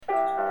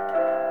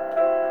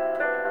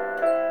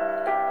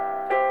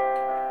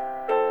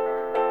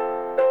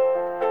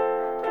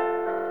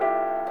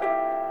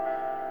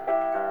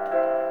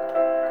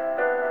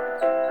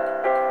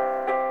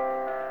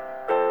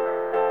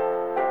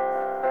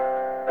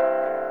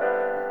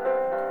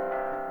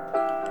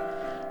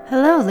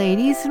Hello,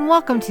 ladies, and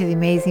welcome to the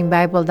Amazing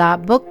Bible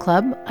Book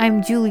Club.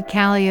 I'm Julie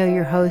Callio,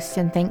 your host,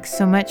 and thanks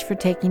so much for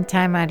taking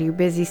time out of your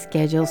busy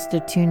schedules to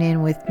tune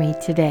in with me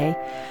today.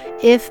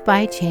 If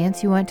by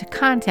chance you want to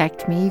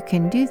contact me, you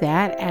can do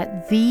that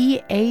at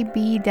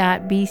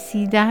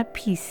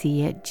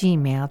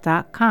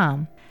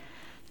theab.bc.pc@gmail.com.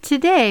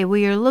 Today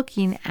we are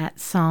looking at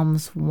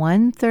Psalms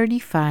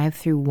 135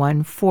 through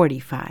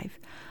 145.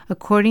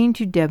 According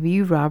to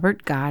W.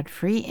 Robert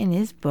Godfrey in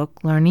his book,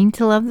 Learning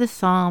to Love the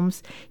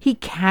Psalms, he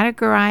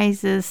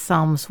categorizes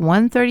Psalms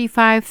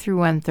 135 through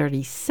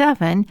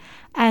 137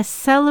 as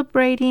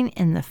celebrating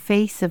in the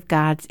face of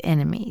God's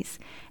enemies,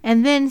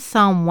 and then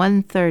Psalm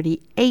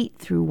 138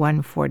 through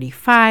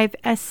 145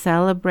 as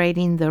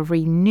celebrating the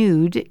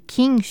renewed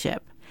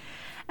kingship.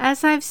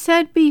 As I've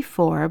said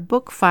before,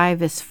 Book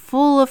 5 is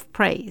full of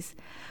praise,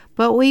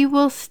 but we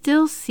will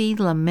still see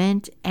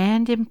lament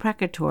and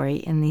imprecatory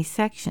in these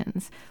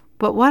sections.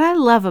 But what I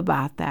love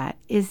about that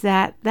is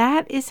that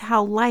is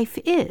how life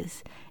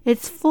is.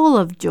 It's full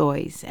of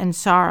joys and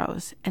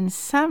sorrows, and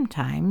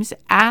sometimes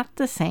at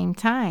the same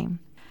time.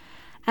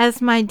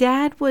 As my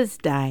dad was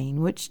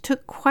dying, which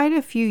took quite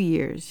a few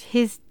years,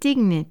 his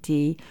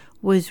dignity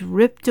was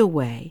ripped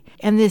away,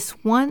 and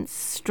this once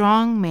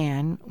strong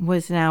man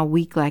was now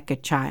weak like a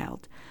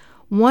child.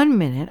 One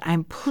minute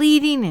I'm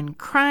pleading and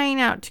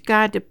crying out to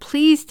God to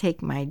please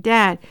take my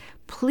dad,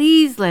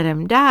 please let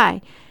him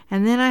die.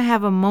 And then I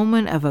have a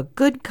moment of a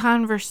good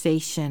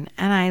conversation,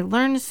 and I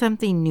learn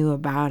something new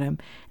about him.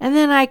 And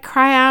then I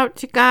cry out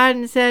to God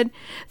and said,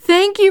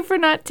 "Thank you for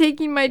not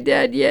taking my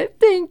dad yet.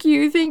 Thank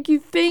you, thank you,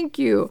 thank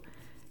you."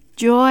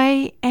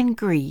 Joy and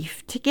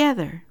grief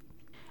together.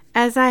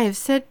 As I have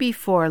said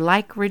before,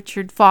 like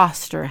Richard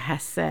Foster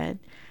has said,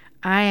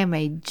 I am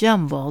a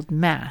jumbled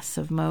mass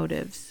of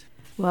motives.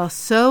 Well,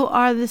 so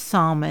are the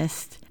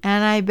psalmists,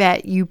 and I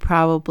bet you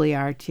probably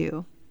are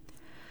too.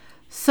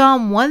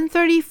 Psalm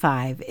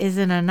 135 is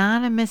an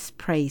anonymous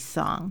praise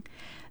song.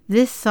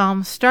 This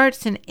psalm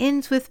starts and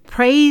ends with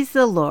praise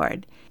the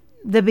Lord.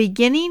 The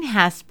beginning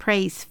has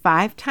praise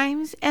 5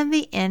 times and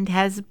the end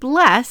has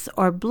bless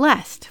or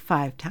blessed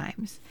 5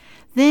 times.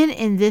 Then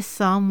in this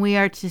psalm we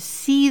are to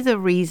see the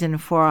reason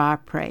for our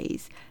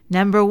praise.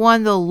 Number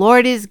 1, the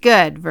Lord is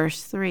good,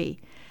 verse 3.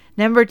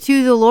 Number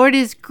 2, the Lord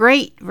is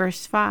great,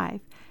 verse 5.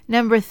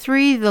 Number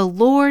 3, the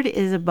Lord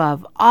is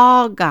above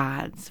all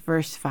gods,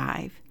 verse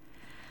 5.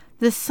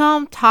 The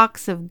psalm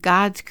talks of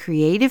God's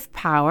creative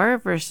power,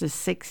 verses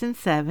 6 and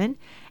 7,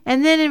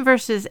 and then in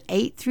verses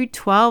 8 through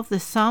 12, the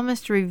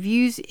psalmist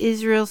reviews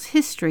Israel's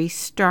history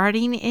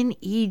starting in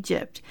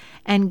Egypt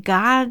and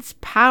God's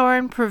power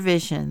and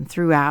provision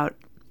throughout,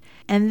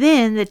 and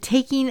then the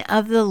taking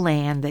of the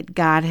land that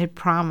God had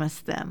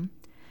promised them.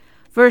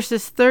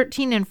 Verses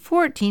 13 and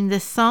 14,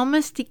 the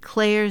psalmist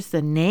declares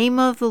the name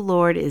of the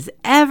Lord is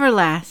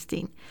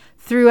everlasting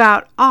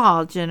throughout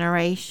all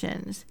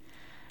generations.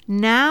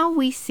 Now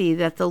we see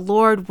that the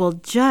Lord will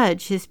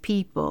judge his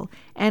people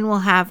and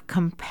will have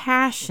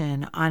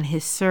compassion on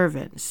his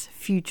servants,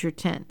 future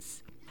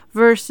tense.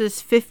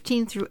 Verses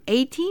 15 through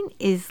 18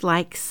 is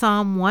like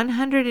Psalm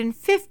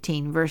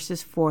 115,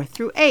 verses 4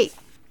 through 8.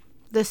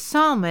 The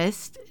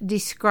psalmist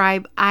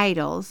describe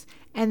idols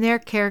and their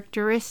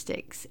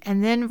characteristics,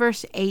 and then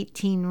verse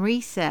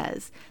 18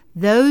 says,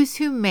 "Those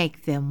who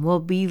make them will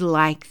be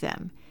like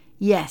them.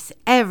 Yes,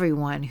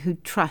 everyone who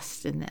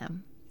trusts in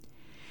them."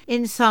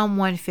 In Psalm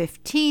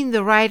 115,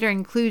 the writer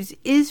includes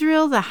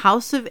Israel, the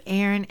house of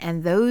Aaron,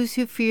 and those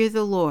who fear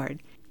the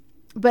Lord.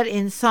 But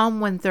in Psalm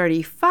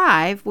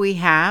 135, we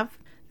have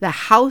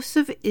the house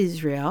of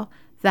Israel,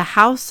 the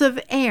house of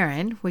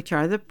Aaron, which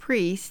are the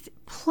priests,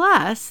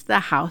 plus the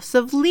house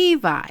of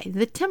Levi,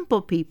 the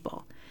temple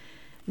people.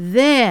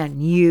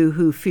 Then you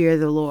who fear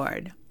the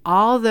Lord,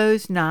 all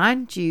those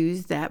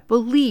non-Jews that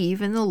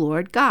believe in the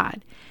Lord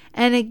God.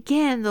 And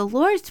again, the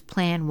Lord's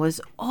plan was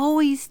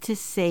always to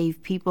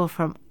save people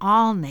from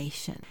all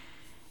nations.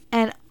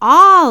 And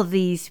all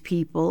these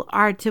people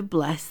are to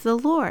bless the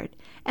Lord.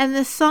 And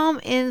the psalm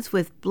ends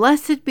with,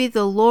 "Blessed be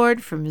the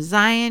Lord from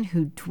Zion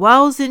who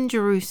dwells in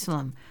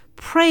Jerusalem.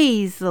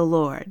 Praise the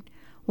Lord."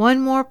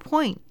 One more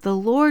point. The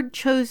Lord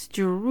chose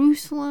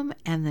Jerusalem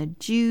and the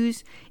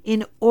Jews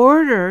in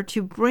order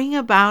to bring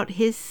about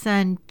his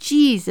son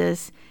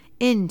Jesus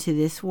into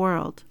this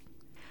world.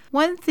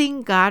 One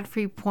thing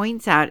Godfrey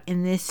points out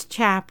in this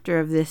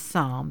chapter of this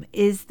psalm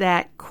is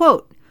that,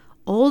 quote,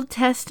 Old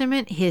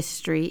Testament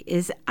history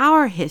is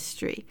our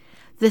history.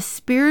 The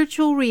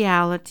spiritual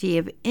reality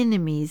of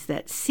enemies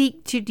that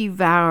seek to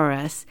devour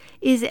us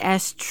is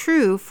as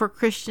true for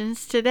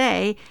Christians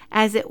today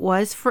as it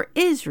was for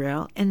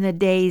Israel in the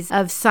days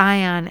of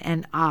Sihon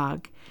and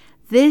Og.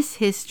 This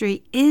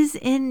history is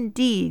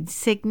indeed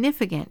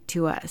significant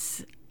to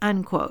us,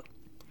 unquote.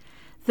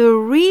 The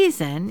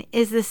reason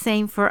is the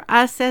same for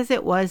us as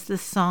it was the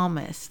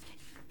psalmist.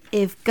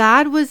 If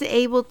God was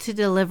able to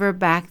deliver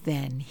back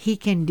then, he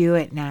can do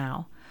it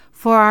now.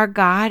 For our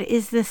God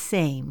is the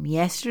same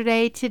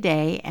yesterday,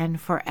 today,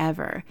 and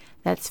forever.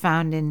 That's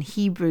found in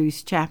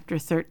Hebrews chapter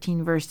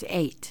 13, verse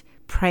 8.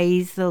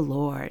 Praise the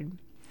Lord.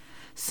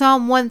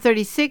 Psalm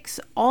 136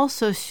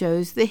 also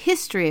shows the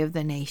history of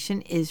the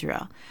nation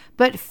Israel.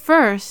 But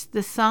first,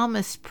 the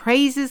psalmist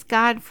praises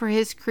God for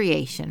his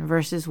creation,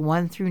 verses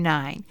 1 through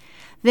 9.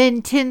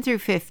 Then 10 through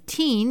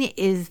 15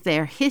 is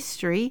their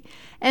history,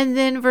 and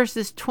then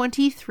verses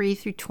 23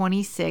 through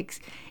 26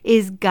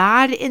 is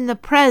God in the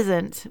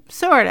present,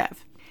 sort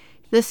of.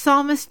 The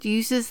psalmist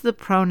uses the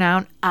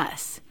pronoun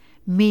us,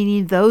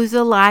 meaning those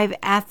alive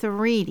at the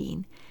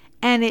reading,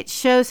 and it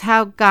shows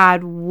how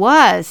God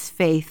was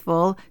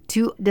faithful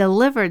to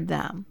deliver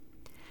them.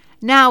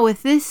 Now,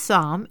 with this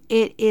psalm,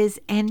 it is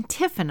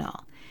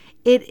antiphonal.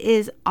 It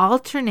is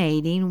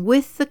alternating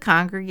with the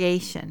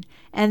congregation,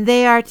 and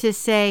they are to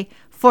say,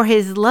 for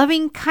his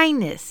loving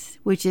kindness,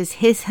 which is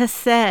his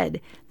hesed,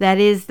 that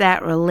is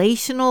that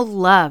relational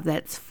love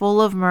that's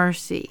full of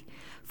mercy.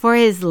 For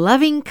his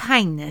loving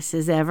kindness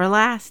is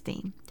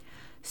everlasting.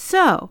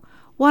 So,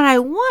 what I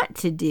want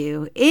to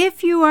do,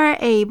 if you are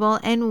able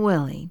and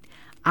willing,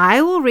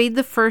 I will read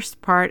the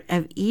first part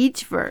of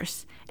each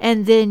verse,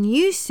 and then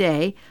you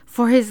say,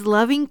 for his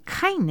loving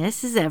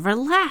kindness is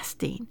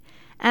everlasting.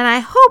 And I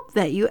hope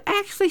that you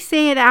actually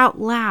say it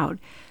out loud,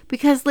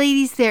 because,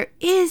 ladies, there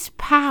is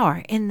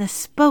power in the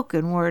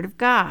spoken word of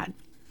God.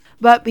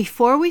 But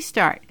before we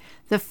start,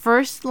 the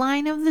first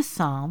line of the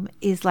psalm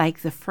is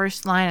like the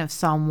first line of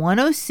Psalm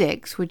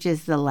 106, which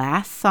is the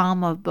last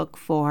psalm of Book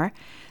 4,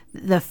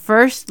 the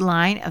first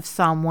line of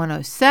Psalm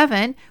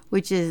 107,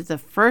 which is the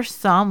first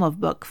psalm of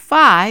Book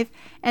 5,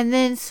 and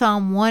then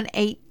Psalm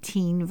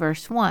 118,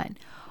 verse 1.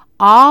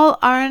 All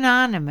are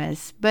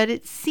anonymous, but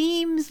it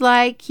seems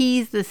like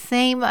he's the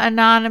same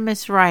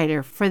anonymous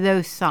writer for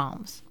those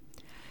psalms.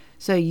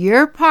 So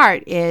your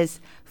part is,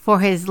 for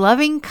his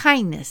loving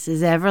kindness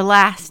is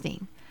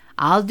everlasting.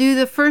 I'll do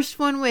the first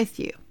one with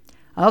you.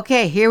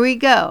 Okay, here we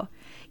go.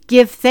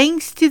 Give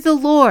thanks to the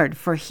Lord,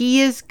 for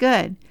he is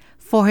good,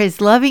 for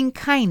his loving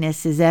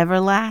kindness is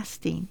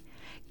everlasting.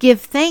 Give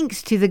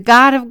thanks to the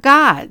God of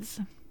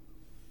gods.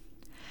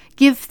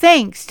 Give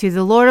thanks to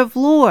the Lord of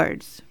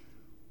lords.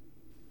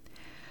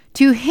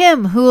 To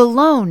him who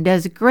alone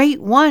does great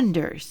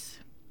wonders.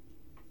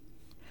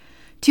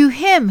 To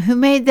him who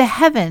made the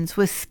heavens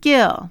with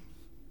skill.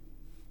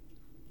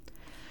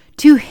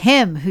 To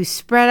him who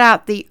spread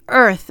out the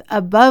earth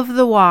above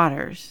the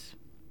waters.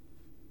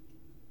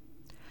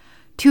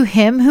 To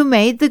him who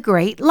made the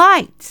great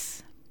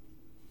lights.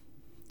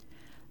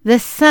 The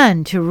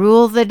sun to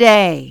rule the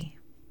day.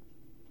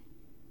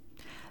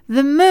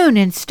 The moon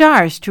and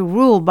stars to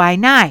rule by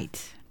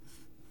night.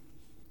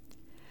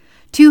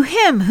 To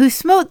him who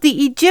smote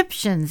the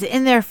Egyptians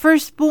in their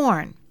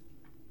firstborn,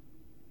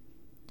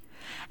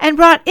 and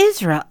brought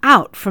Israel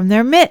out from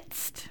their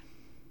midst.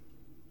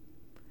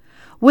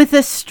 With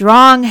a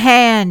strong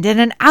hand and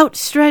an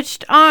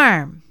outstretched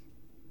arm.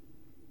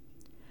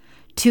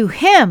 To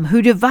him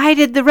who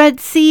divided the Red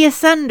Sea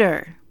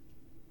asunder,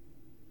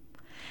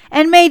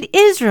 and made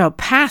Israel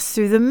pass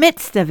through the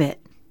midst of it.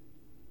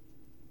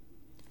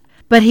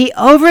 But he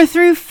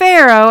overthrew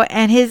Pharaoh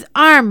and his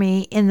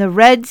army in the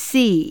Red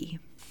Sea.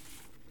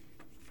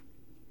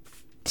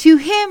 To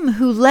him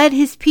who led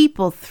his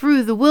people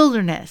through the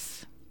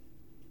wilderness.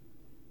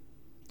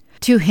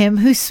 To him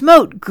who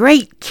smote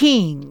great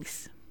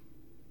kings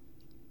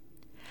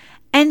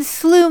and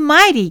slew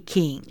mighty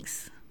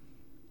kings.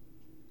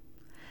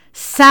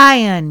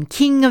 Sihon,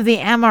 king of the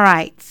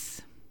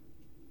Amorites,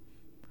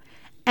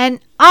 and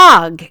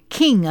Og,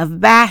 king of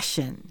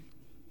Bashan,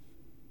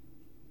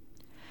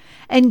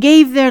 and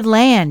gave their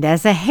land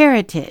as a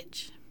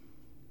heritage,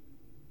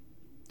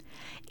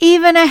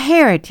 even a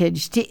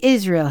heritage to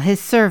Israel his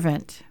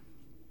servant,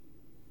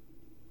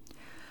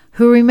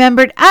 who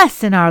remembered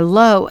us in our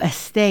low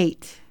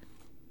estate,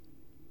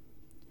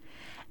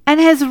 and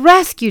has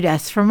rescued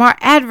us from our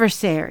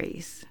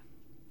adversaries,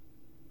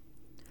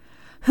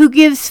 who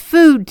gives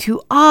food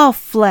to all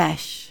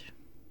flesh.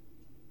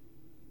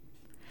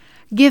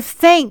 Give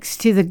thanks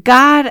to the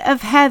God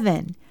of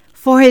heaven,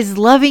 for his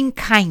loving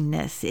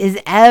kindness is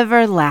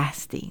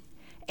everlasting.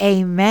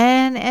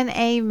 Amen and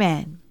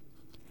amen.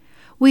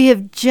 We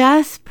have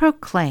just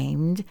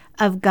proclaimed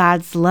of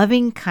God's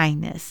loving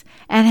kindness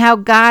and how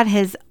God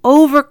has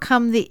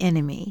overcome the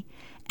enemy.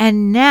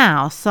 And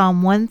now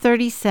Psalm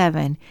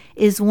 137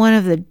 is one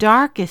of the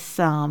darkest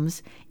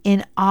psalms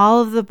in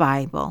all of the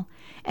Bible.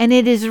 And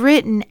it is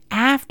written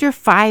after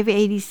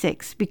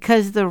 586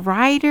 because the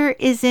writer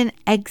is in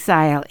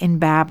exile in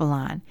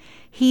Babylon.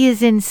 He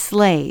is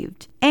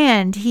enslaved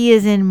and he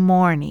is in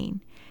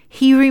mourning.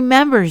 He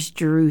remembers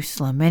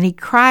Jerusalem and he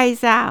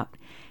cries out.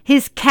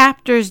 His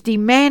captors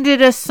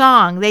demanded a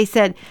song. They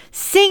said,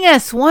 "Sing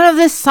us one of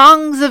the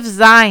songs of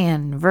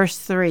Zion," verse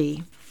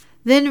 3.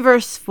 Then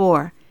verse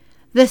 4,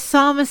 the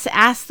psalmist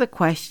asks the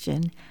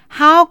question,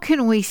 how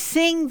can we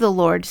sing the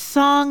Lord's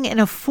song in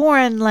a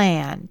foreign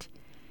land?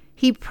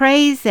 He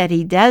prays that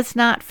he does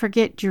not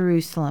forget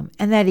Jerusalem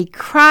and that he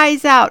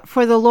cries out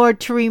for the Lord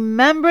to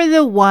remember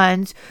the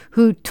ones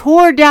who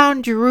tore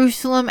down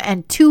Jerusalem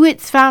and to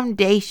its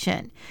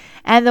foundation.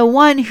 And the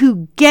one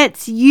who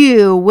gets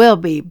you will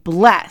be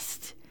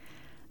blessed.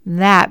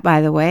 That, by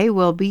the way,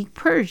 will be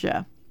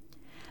Persia.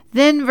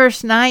 Then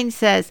verse 9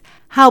 says,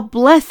 "How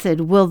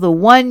blessed will the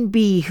one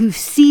be who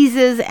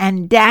seizes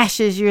and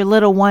dashes your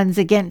little ones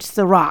against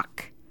the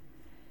rock."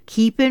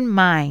 Keep in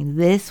mind,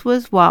 this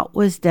was what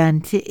was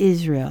done to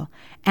Israel,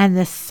 and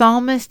the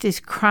psalmist is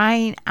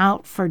crying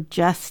out for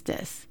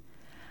justice.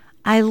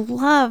 I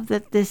love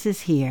that this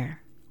is here.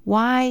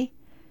 Why?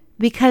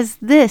 Because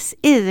this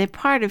is a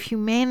part of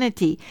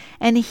humanity,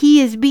 and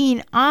he is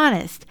being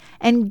honest,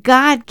 and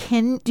God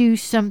can do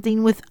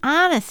something with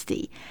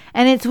honesty.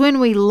 And it's when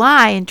we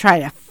lie and try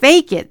to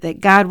fake it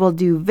that God will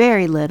do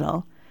very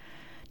little.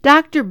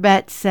 Dr.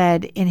 Betts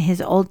said in his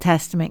Old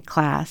Testament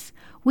class,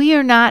 "We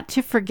are not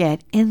to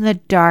forget in the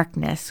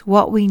darkness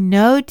what we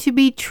know to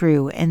be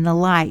true in the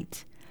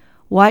light."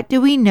 What do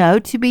we know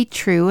to be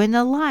true in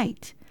the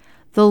light?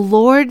 The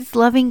Lord's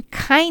loving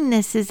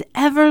kindness is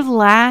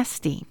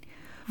everlasting.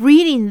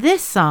 Reading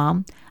this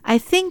psalm, I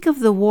think of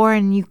the war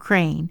in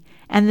Ukraine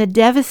and the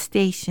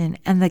devastation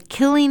and the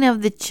killing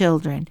of the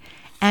children,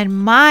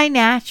 and my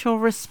natural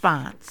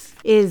response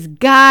is,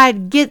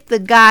 "God, get the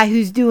guy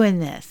who's doing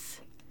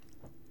this."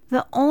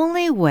 The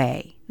only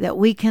way that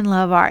we can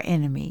love our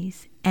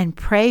enemies and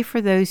pray for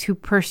those who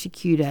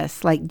persecute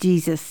us, like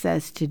Jesus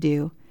says to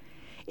do,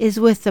 is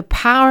with the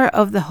power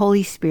of the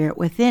Holy Spirit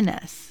within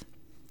us.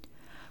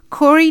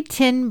 Corrie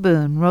ten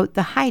Boom wrote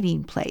The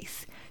Hiding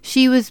Place.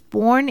 She was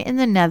born in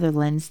the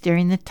Netherlands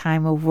during the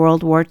time of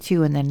World War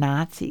II and the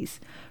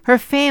Nazis. Her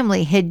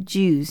family hid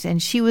Jews,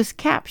 and she was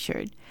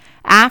captured.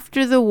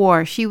 After the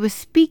war, she was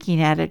speaking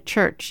at a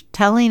church,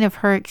 telling of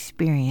her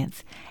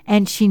experience,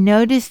 and she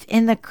noticed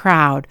in the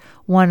crowd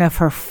one of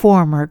her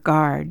former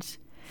guards.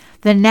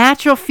 The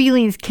natural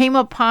feelings came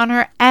upon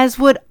her, as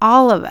would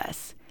all of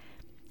us.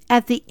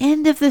 At the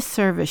end of the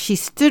service, she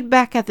stood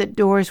back at the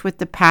doors with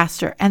the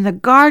pastor, and the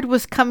guard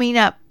was coming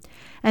up,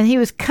 and he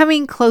was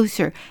coming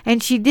closer,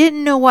 and she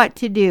didn't know what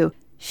to do.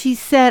 She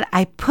said,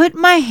 "I put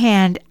my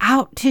hand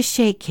out to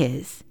shake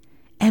his."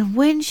 And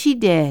when she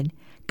did,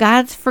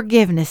 God's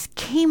forgiveness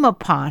came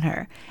upon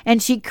her,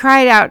 and she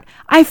cried out,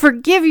 "I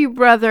forgive you,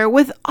 brother,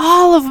 with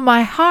all of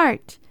my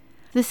heart."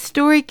 The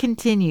story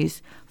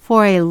continues.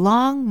 For a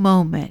long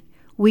moment,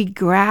 we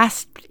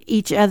grasped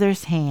each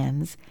other's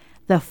hands,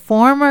 the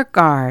former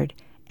guard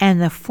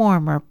and the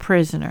former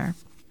prisoner.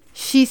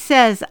 She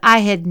says, "I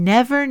had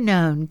never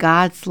known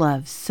God's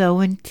love so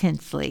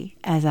intensely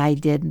as I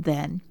did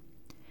then."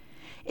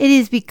 It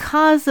is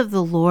because of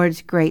the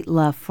Lord's great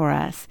love for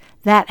us,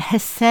 that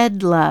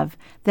Hesed love,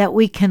 that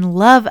we can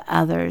love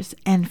others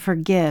and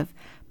forgive.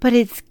 But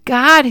it's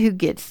God who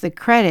gets the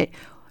credit,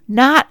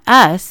 not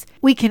us.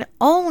 We can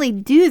only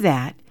do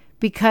that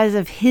because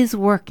of His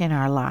work in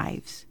our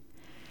lives.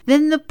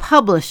 Then the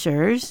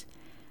publishers,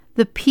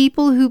 the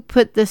people who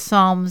put the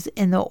Psalms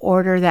in the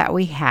order that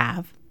we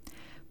have,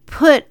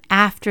 put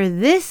after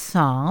this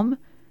psalm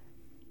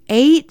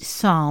 8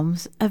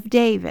 Psalms of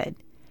David,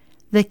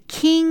 the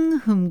king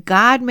whom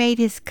God made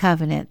his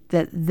covenant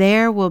that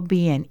there will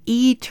be an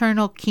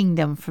eternal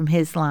kingdom from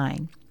his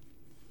line.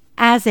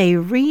 As a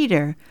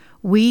reader,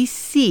 we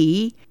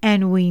see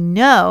and we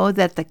know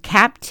that the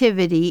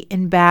captivity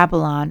in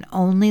Babylon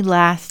only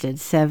lasted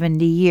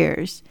 70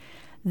 years.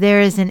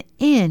 There is an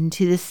end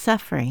to the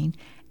suffering,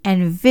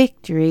 and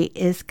victory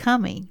is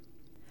coming.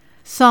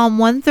 Psalm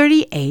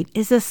 138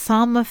 is a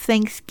psalm of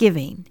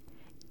thanksgiving.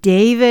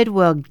 David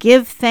will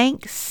give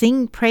thanks,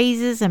 sing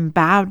praises, and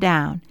bow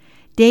down.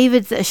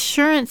 David's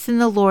assurance in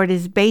the Lord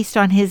is based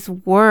on his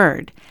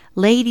word.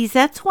 Ladies,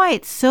 that's why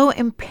it's so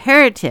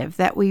imperative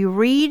that we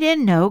read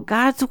and know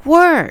God's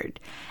word.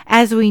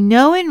 As we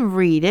know and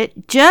read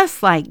it,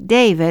 just like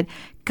David,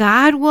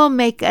 God will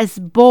make us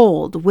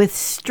bold with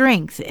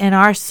strength in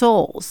our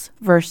souls.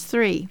 Verse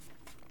 3.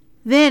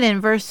 Then in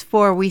verse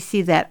 4, we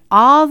see that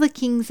all the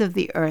kings of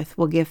the earth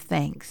will give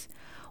thanks.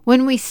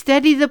 When we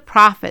study the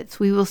prophets,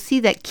 we will see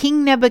that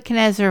King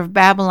Nebuchadnezzar of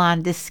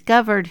Babylon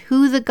discovered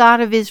who the God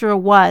of Israel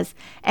was,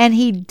 and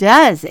he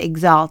does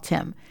exalt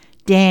him.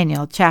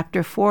 Daniel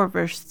chapter 4,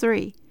 verse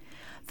 3.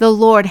 The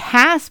Lord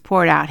has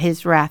poured out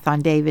his wrath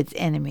on David's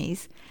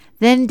enemies.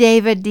 Then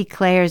David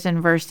declares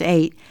in verse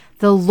 8,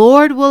 "The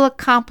Lord will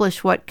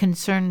accomplish what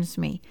concerns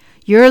me.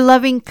 Your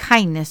loving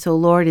kindness, O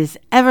Lord, is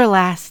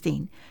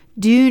everlasting.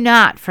 Do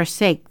not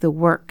forsake the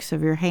works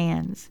of your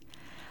hands."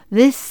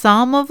 This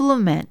Psalm of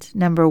Lament,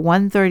 number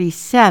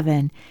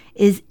 137,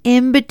 is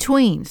in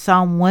between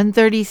Psalm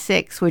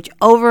 136, which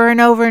over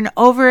and over and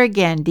over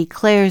again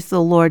declares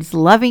the Lord's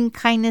loving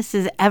kindness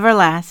is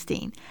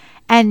everlasting.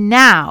 And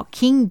now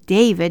King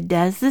David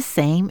does the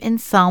same in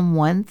Psalm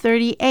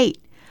 138.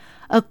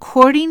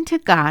 According to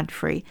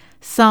Godfrey,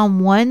 Psalm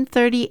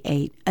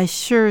 138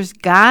 assures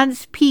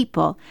God's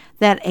people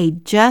that a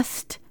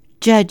just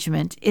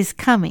judgment is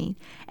coming,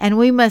 and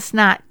we must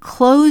not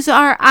close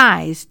our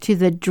eyes to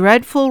the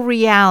dreadful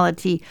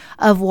reality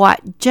of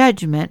what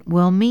judgment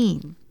will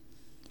mean.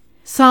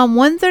 Psalm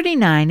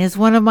 139 is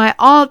one of my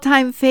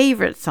all-time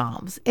favorite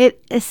psalms.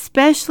 It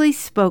especially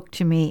spoke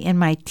to me in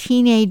my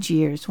teenage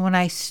years when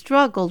I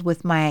struggled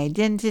with my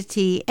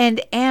identity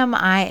and am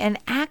I an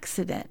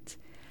accident?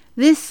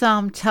 This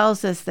psalm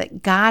tells us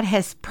that God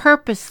has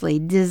purposely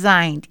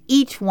designed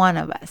each one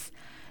of us.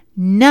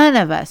 None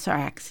of us are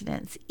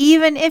accidents.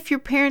 Even if your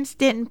parents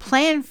didn't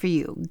plan for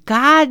you,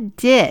 God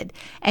did,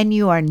 and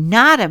you are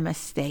not a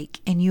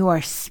mistake, and you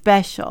are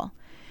special.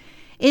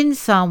 In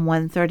Psalm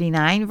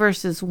 139,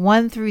 verses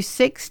 1 through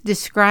 6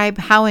 describe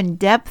how in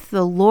depth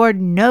the Lord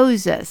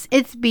knows us.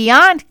 It's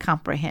beyond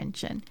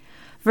comprehension.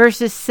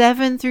 Verses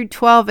 7 through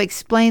 12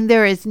 explain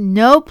there is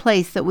no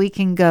place that we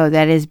can go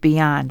that is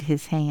beyond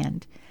His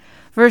hand.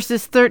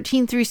 Verses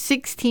 13 through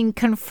 16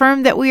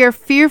 confirm that we are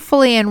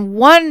fearfully and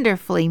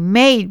wonderfully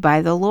made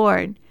by the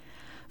Lord.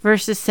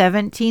 Verses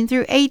 17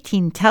 through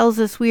 18 tells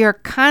us we are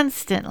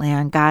constantly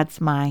on God's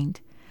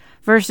mind.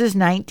 Verses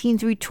 19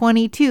 through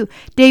 22,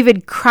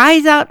 David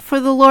cries out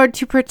for the Lord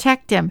to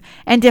protect him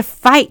and to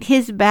fight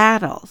his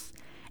battles.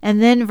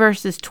 And then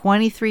verses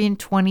 23 and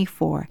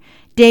 24,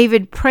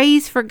 David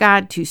prays for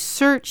God to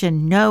search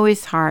and know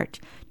his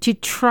heart, to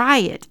try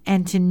it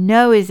and to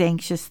know his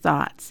anxious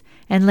thoughts.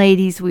 And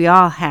ladies, we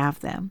all have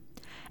them.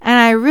 And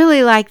I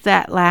really like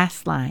that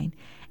last line.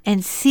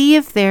 And see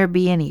if there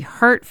be any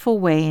hurtful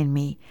way in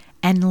me,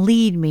 and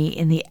lead me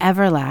in the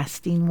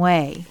everlasting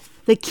way.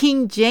 The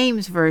King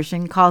James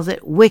Version calls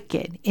it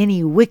wicked,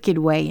 any wicked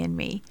way in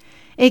me.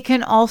 It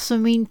can also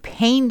mean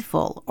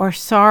painful or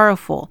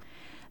sorrowful.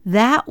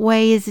 That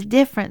way is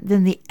different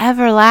than the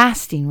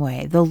everlasting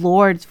way, the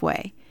Lord's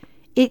way.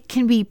 It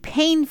can be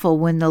painful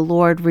when the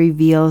Lord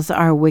reveals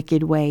our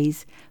wicked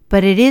ways,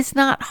 but it is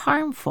not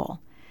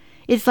harmful.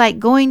 It's like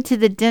going to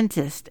the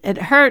dentist. It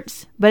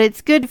hurts, but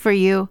it's good for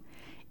you.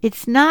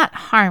 It's not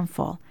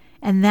harmful.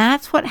 And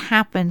that's what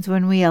happens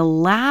when we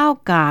allow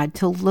God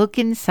to look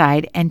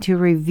inside and to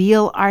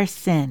reveal our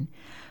sin.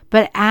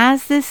 But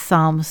as this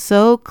psalm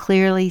so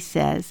clearly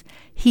says,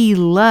 He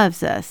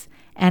loves us,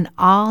 and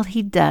all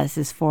He does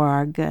is for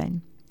our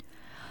good.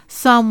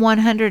 Psalm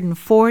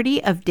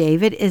 140 of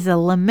David is a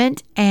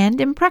lament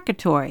and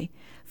imprecatory.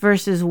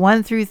 Verses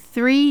 1 through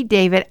 3,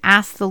 David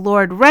asks the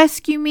Lord,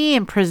 rescue me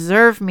and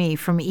preserve me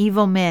from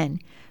evil men.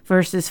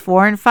 Verses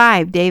 4 and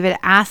 5, David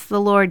asks the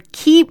Lord,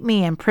 keep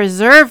me and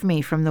preserve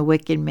me from the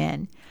wicked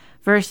men.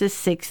 Verses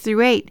 6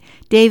 through 8,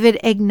 David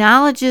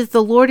acknowledges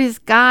the Lord is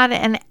God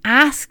and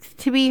asks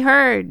to be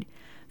heard.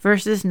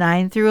 Verses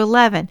 9 through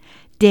 11,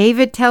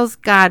 David tells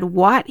God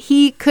what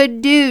He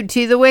could do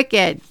to the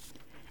wicked.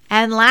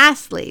 And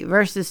lastly,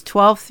 verses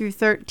 12 through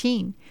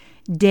 13,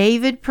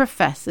 David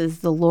professes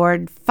the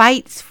Lord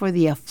fights for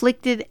the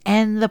afflicted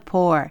and the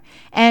poor,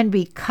 and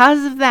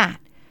because of that,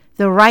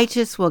 the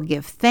righteous will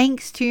give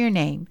thanks to your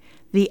name.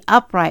 The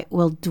upright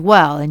will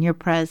dwell in your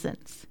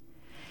presence.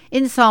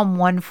 In Psalm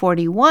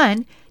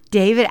 141,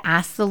 David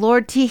asks the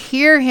Lord to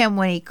hear him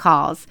when he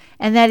calls,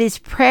 and that his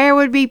prayer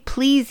would be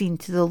pleasing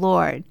to the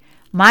Lord.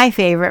 My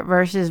favorite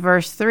verse is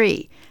verse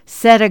 3.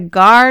 Set a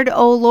guard,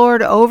 O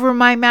Lord, over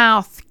my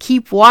mouth.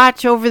 Keep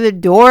watch over the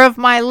door of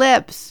my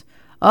lips.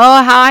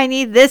 Oh, how I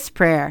need this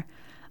prayer.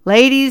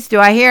 Ladies, do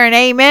I hear an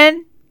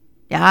amen?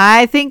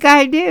 I think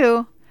I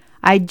do.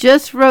 I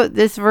just wrote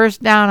this verse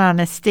down on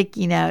a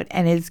sticky note,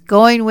 and it's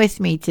going with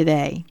me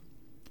today.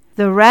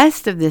 The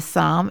rest of this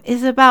psalm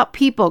is about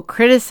people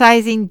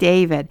criticizing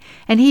David,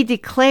 and he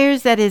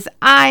declares that his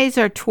eyes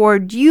are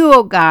toward you,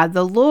 O God,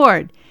 the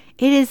Lord.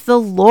 It is the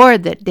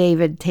Lord that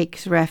David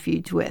takes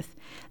refuge with.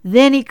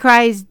 Then he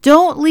cries,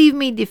 don't leave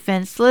me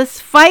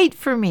defenseless, fight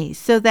for me,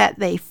 so that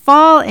they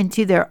fall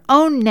into their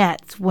own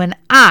nets when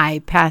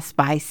I pass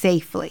by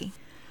safely.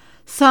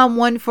 Psalm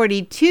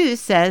 142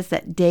 says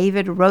that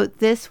David wrote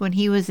this when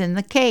he was in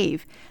the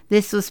cave.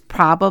 This was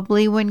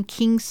probably when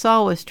King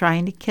Saul was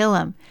trying to kill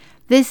him.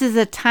 This is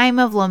a time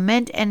of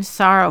lament and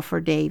sorrow for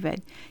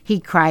David.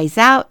 He cries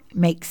out,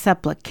 makes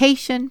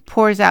supplication,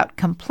 pours out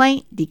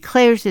complaint,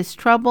 declares his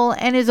trouble,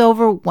 and is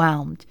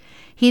overwhelmed.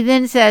 He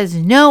then says,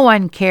 no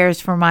one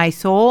cares for my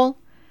soul.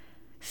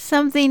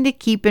 Something to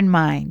keep in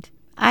mind.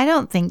 I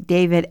don't think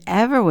David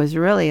ever was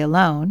really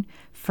alone.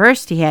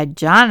 First he had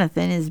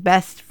Jonathan, his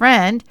best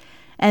friend,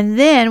 and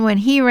then when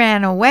he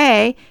ran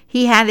away,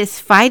 he had his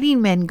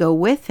fighting men go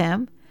with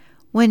him.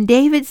 When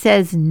David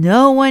says,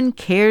 no one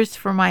cares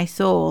for my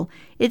soul,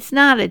 it's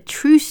not a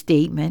true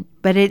statement,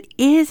 but it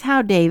is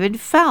how David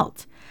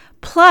felt.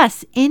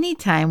 Plus,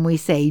 anytime we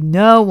say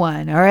no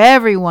one or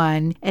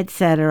everyone,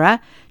 etc.,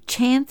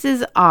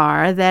 chances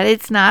are that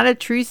it's not a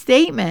true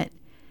statement.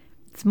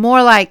 It's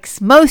more like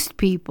most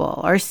people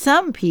or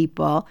some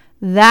people.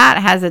 That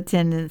has a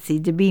tendency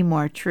to be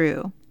more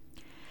true.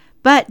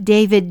 But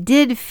David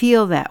did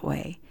feel that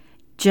way,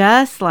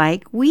 just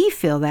like we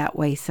feel that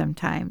way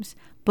sometimes.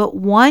 But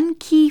one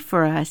key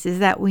for us is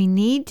that we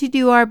need to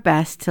do our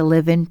best to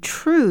live in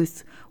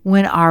truth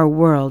when our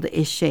world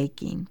is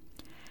shaking.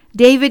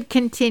 David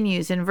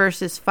continues in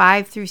verses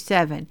 5 through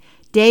 7.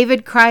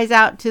 David cries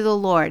out to the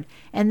Lord.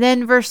 And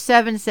then verse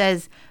 7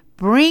 says,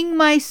 bring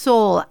my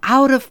soul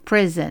out of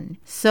prison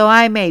so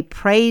I may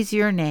praise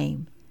your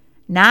name.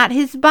 Not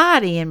his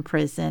body in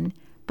prison,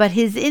 but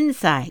his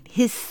inside,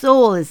 his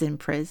soul is in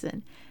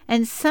prison.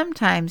 And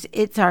sometimes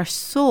it's our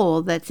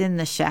soul that's in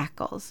the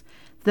shackles.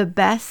 The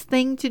best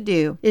thing to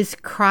do is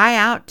cry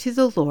out to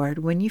the Lord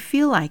when you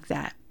feel like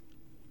that.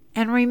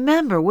 And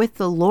remember, with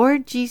the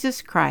Lord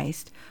Jesus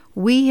Christ,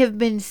 we have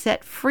been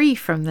set free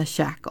from the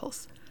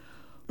shackles.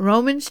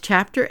 Romans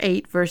chapter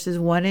 8 verses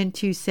 1 and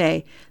 2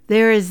 say,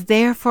 "There is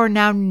therefore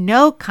now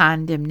no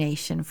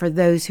condemnation for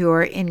those who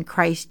are in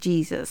Christ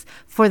Jesus.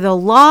 For the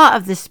law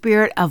of the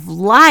Spirit of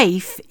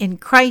life in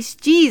Christ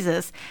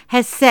Jesus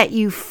has set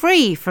you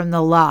free from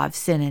the law of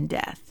sin and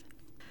death."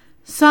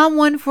 Psalm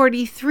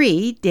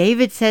 143,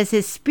 David says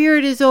his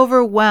spirit is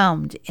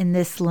overwhelmed in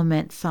this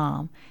lament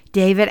psalm.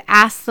 David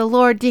asks the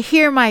Lord to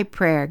hear my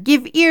prayer,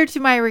 give ear to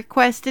my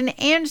request, and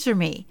answer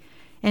me.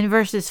 In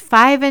verses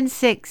 5 and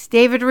 6,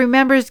 David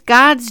remembers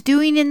God's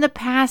doing in the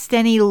past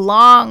and he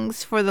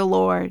longs for the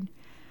Lord.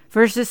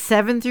 Verses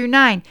 7 through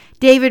 9,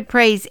 David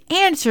prays,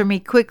 "Answer me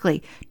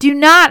quickly. Do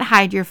not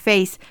hide your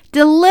face.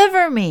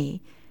 Deliver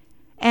me."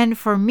 And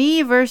for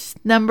me, verse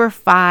number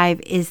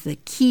 5 is the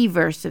key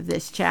verse of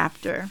this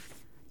chapter.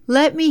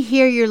 "Let me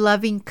hear your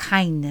loving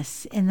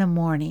kindness in the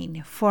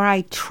morning, for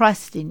I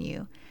trust in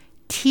you.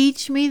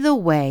 Teach me the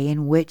way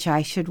in which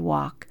I should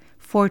walk,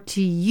 for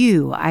to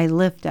you I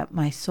lift up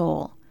my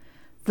soul."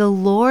 The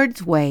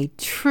Lord's way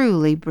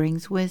truly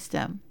brings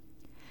wisdom.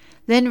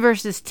 Then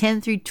verses 10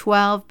 through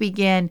 12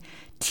 begin,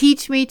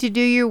 "Teach me to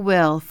do your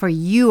will, for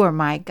you are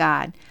my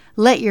God.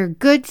 Let your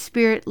good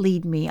spirit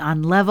lead me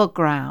on level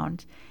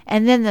ground."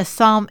 And then the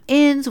psalm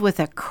ends with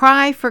a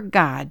cry for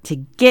God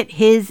to get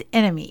his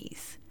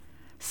enemies.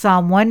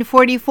 Psalm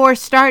 144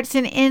 starts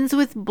and ends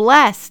with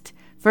blessed.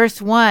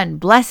 Verse 1,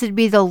 "Blessed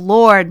be the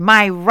Lord,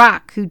 my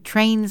rock, who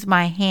trains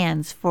my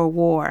hands for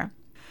war."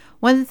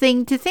 One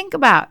thing to think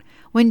about,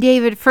 when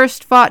David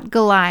first fought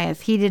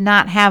Goliath, he did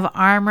not have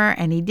armor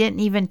and he didn't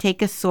even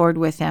take a sword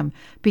with him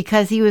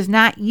because he was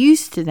not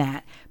used to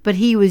that, but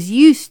he was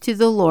used to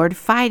the Lord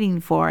fighting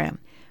for him.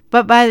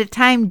 But by the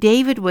time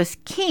David was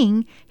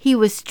king, he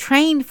was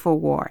trained for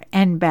war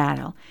and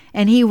battle,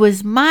 and he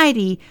was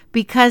mighty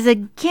because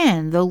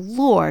again the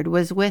Lord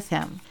was with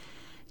him.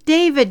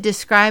 David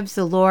describes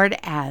the Lord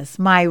as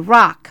my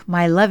rock,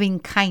 my loving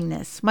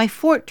kindness, my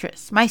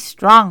fortress, my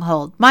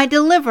stronghold, my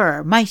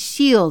deliverer, my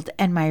shield,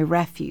 and my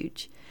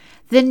refuge.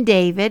 Then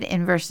David,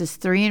 in verses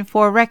 3 and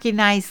 4,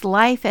 recognized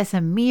life as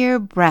a mere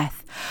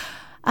breath,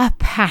 a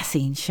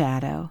passing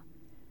shadow.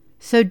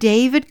 So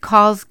David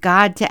calls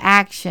God to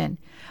action.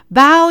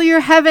 "Bow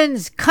your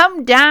heavens,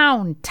 come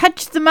down,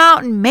 touch the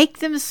mountain, make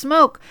them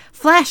smoke,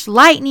 flash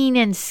lightning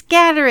and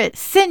scatter it,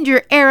 send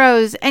your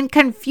arrows and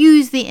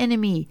confuse the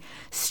enemy.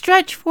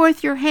 Stretch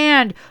forth your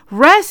hand,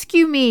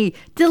 rescue me,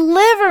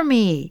 deliver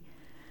me."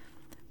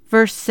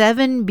 Verse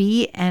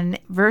 7b and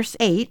verse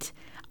 8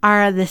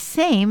 are the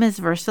same as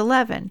verse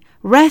 11.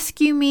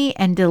 "Rescue me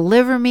and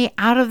deliver me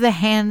out of the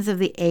hands of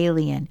the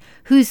alien,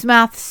 whose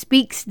mouth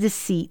speaks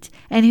deceit,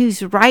 and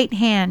whose right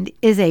hand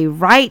is a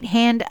right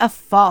hand of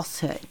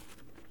falsehood."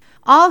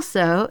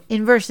 Also,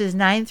 in verses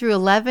 9 through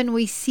 11,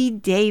 we see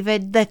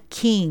David the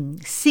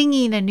king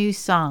singing a new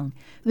song,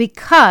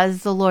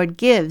 because the Lord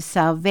gives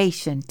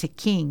salvation to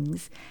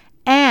kings,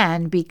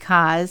 and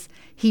because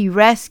he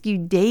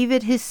rescued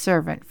David his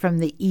servant from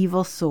the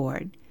evil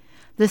sword.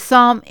 The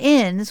psalm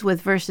ends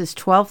with verses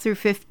 12 through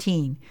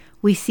 15.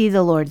 We see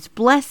the Lord's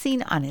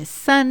blessing on his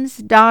sons,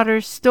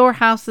 daughters,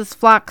 storehouses,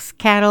 flocks,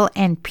 cattle,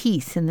 and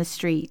peace in the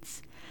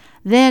streets.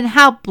 Then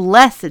how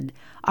blessed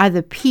are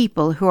the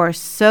people who are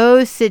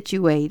so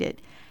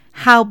situated.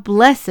 How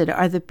blessed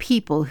are the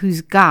people whose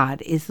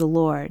God is the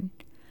Lord.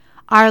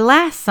 Our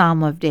last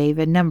Psalm of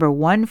David, number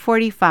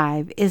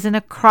 145, is an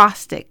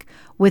acrostic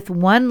with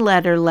one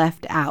letter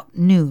left out,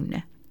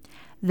 Nun.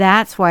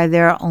 That's why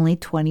there are only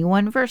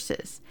 21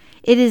 verses.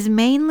 It is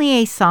mainly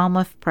a psalm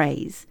of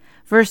praise.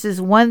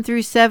 Verses 1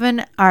 through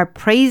 7 are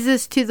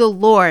praises to the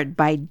Lord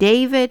by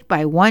David,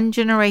 by one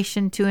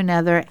generation to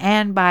another,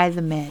 and by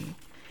the men.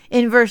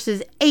 In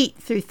verses 8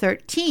 through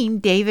 13,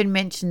 David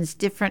mentions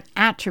different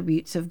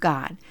attributes of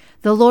God.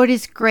 The Lord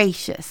is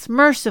gracious,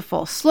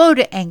 merciful, slow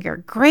to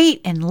anger,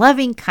 great in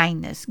loving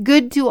kindness,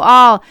 good to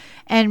all,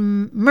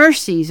 and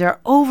mercies are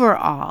over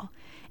all.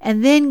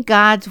 And then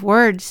God's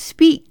word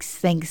speaks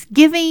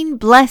thanksgiving,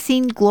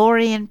 blessing,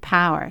 glory, and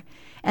power.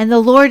 And the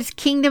Lord's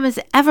kingdom is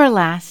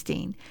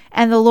everlasting,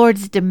 and the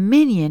Lord's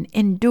dominion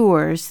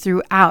endures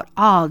throughout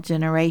all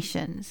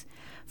generations.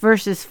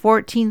 Verses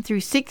 14 through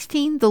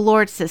 16, the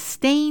Lord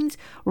sustains,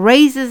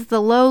 raises the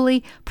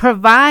lowly,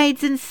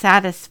 provides, and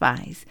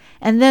satisfies.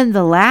 And then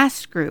the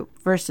last group,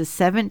 verses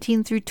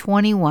 17 through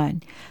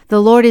 21,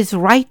 the Lord is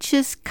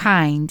righteous,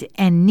 kind,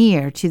 and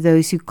near to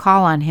those who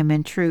call on him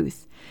in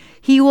truth.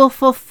 He will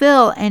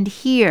fulfill and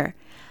hear.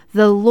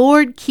 The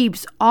Lord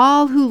keeps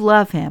all who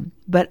love him,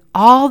 but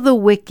all the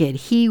wicked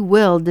he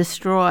will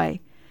destroy.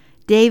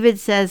 David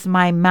says,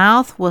 "My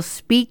mouth will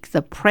speak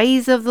the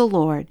praise of the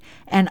Lord,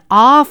 and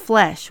all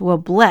flesh will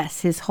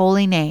bless his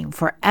holy name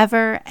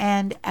forever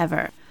and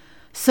ever."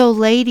 So,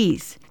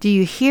 ladies, do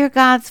you hear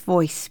God's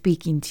voice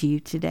speaking to you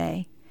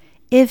today?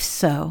 If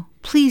so,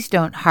 please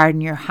don't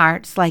harden your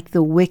hearts like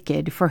the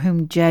wicked for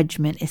whom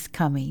judgment is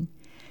coming.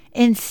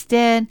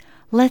 Instead,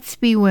 Let's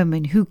be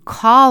women who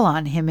call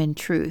on Him in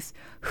truth,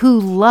 who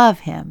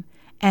love Him,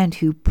 and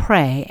who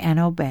pray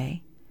and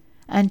obey.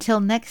 Until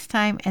next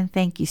time, and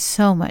thank you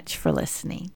so much for listening.